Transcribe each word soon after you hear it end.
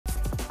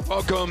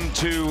Welcome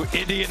to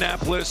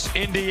Indianapolis,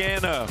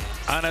 Indiana.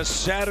 On a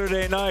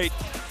Saturday night,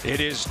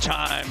 it is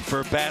time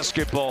for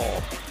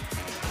basketball.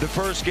 The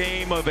first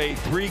game of a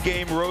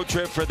three-game road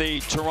trip for the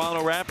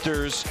Toronto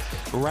Raptors.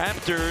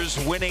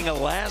 Raptors winning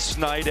last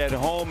night at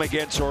home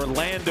against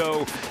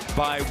Orlando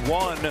by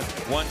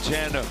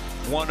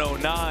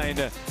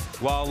 110-109,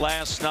 while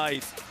last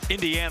night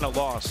Indiana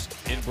lost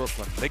in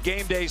Brooklyn. The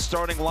game day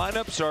starting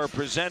lineups are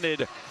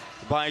presented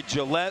by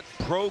Gillette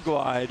Pro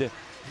Glide.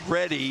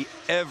 Ready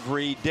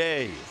every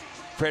day.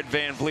 Fred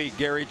VanVleet,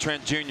 Gary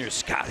Trent Jr.,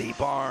 Scotty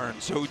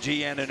Barnes, OG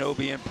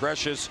Anunoby, and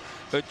Precious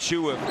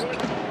Achiuwa.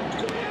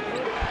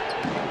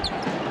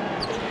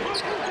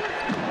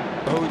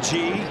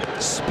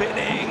 OG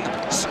spinning,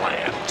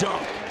 slam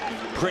dunk.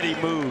 Pretty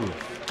move.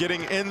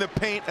 Getting in the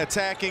paint,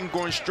 attacking,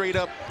 going straight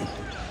up.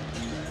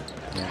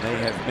 And they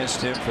have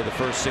missed him for the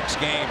first 6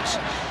 games.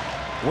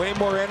 Way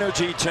more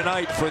energy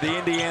tonight for the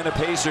Indiana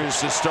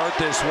Pacers to start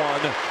this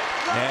one,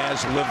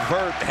 as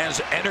LeVert has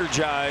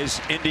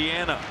energized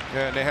Indiana.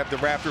 Yeah, and they have the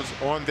Raptors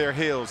on their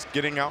heels,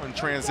 getting out in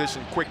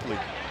transition quickly.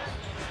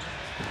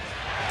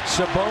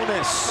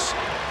 Sabonis.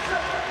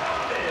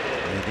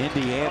 And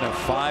Indiana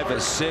 5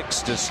 of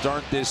 6 to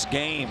start this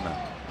game.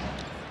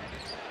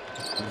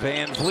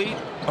 VanVleet,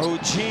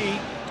 OG.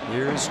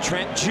 Here's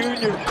Trent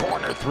Jr.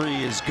 Corner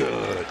 3 is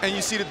good. And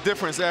you see the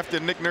difference after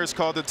Nick Nurse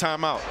called the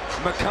timeout.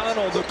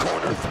 McConnell, the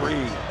corner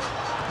 3.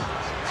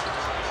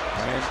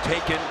 And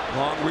taken,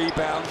 long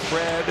rebound,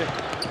 Fred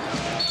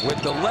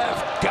with the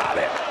left, got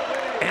it,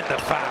 and the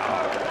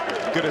foul.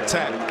 Good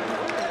attack.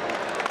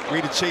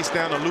 Ready to chase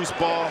down a loose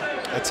ball,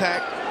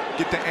 attack,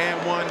 get the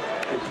and one.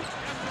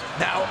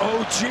 Now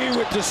OG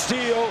with the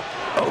steal,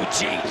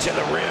 OG to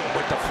the rim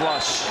with the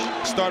flush.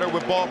 Started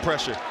with ball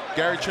pressure.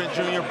 Gary Trent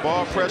Jr.,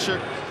 ball pressure.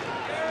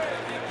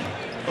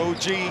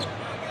 OG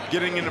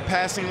getting in the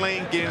passing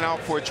lane, getting out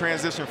for a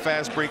transition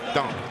fast break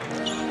dunk.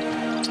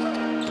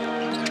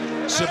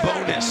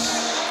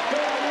 Sabonis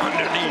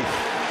underneath.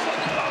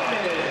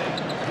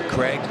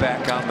 Craig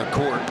back on the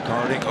court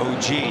guarding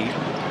OG.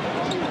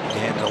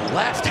 And the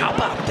left, how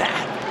about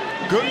that?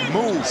 Good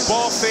move.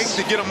 Ball fake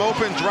to get him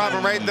open,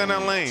 driving right down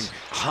that lane.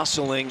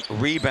 Hustling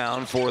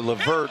rebound for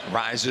LeVert,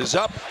 rises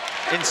up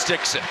and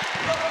sticks it.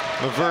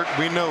 LeVert,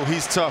 we know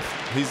he's tough.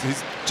 He's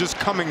just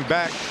coming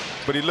back,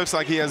 but he looks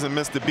like he hasn't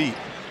missed a beat.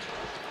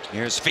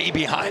 Here's Fee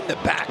behind the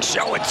back,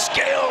 showing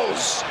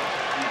skills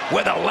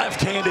with a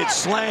left-handed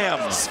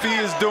slam. Fee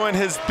is doing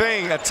his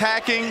thing,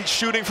 attacking,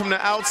 shooting from the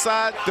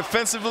outside,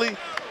 defensively.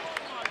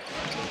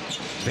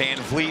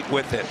 VanVleet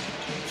with it.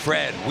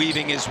 Fred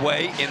weaving his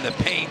way in the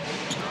paint.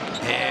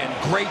 And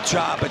great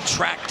job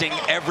attracting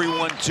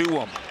everyone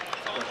to him.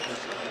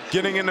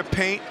 Getting in the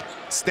paint,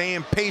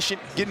 staying patient,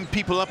 getting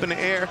people up in the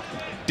air,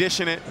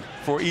 dishing it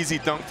for easy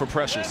dunk for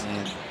Precious.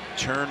 And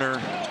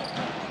Turner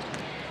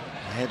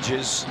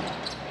hedges.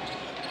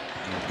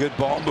 Good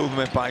ball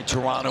movement by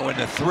Toronto in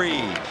the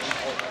 3.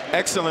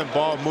 Excellent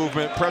ball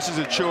movement. Precious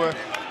Achiuwa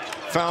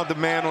found the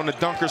man on the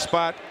dunker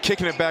spot,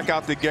 kicking it back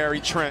out to Gary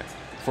Trent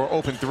for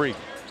open 3.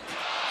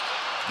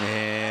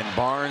 And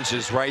Barnes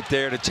is right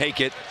there to take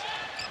it.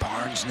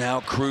 Barnes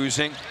now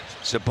cruising.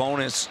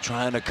 Sabonis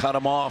trying to cut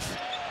him off.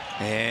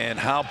 And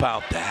how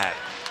about that?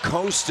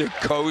 Coast to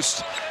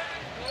coast.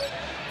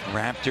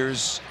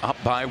 Raptors up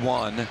by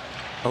 1.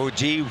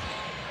 OG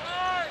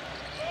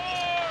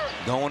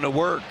going to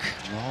work.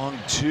 Long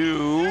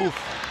 2.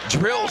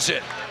 Drills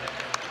it.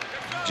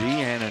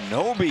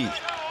 Anunoby.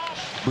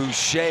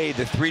 Boucher,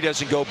 the 3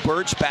 doesn't go.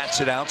 Birch bats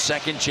it out.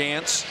 Second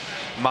chance.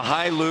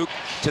 Mihailuk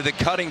to the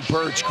cutting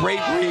Birch. Great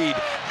read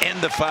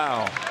and the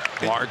foul.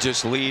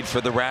 Largest lead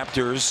for the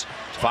Raptors.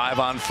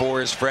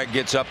 5-on-4 as Fred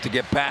gets up to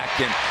get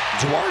back, and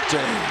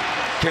Duarte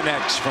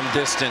connects from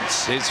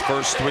distance. His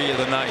first 3 of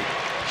the night.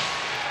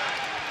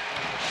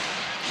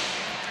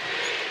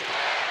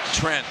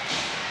 Trent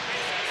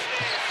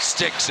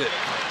sticks it.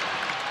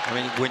 I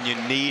mean, when you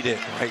need it,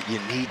 right? You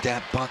need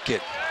that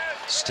bucket.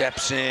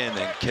 Steps in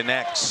and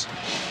connects.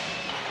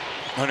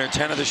 Under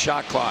 10 of the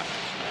shot clock.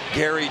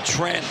 Gary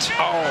Trent,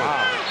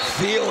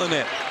 feeling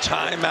it.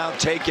 Timeout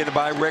taken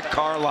by Rick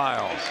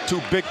Carlisle.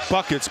 2 big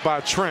buckets by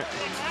Trent.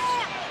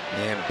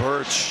 And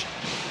Birch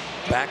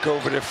back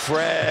over to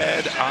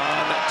Fred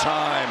on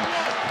time.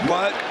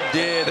 What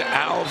did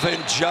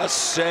Alvin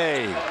just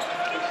say?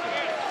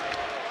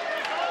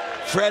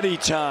 Freddie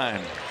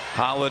time.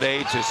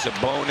 Holiday to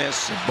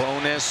Sabonis.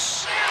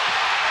 Sabonis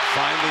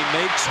finally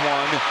makes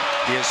one.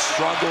 He has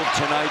struggled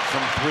tonight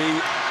from 3.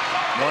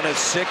 1 of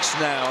 6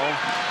 now.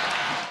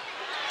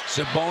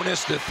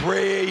 Sabonis, the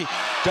 3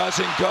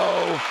 doesn't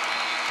go.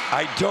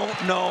 I don't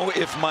know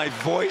if my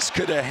voice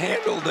could have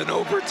handled an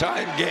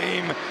overtime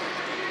game.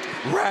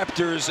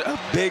 Raptors, a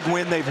big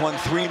win. They've won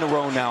 3 in a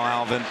row now,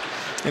 Alvin.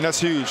 And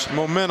that's huge.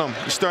 Momentum.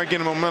 You start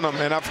getting momentum.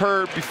 And I've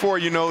heard before,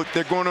 you know,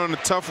 they're going on a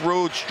tough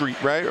road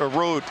streak, right? Or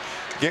road.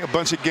 Get a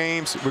bunch of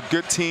games with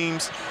good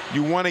teams.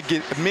 You want to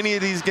get as many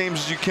of these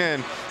games as you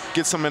can,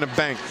 get some in the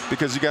bank,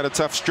 because you got a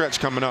tough stretch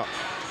coming up.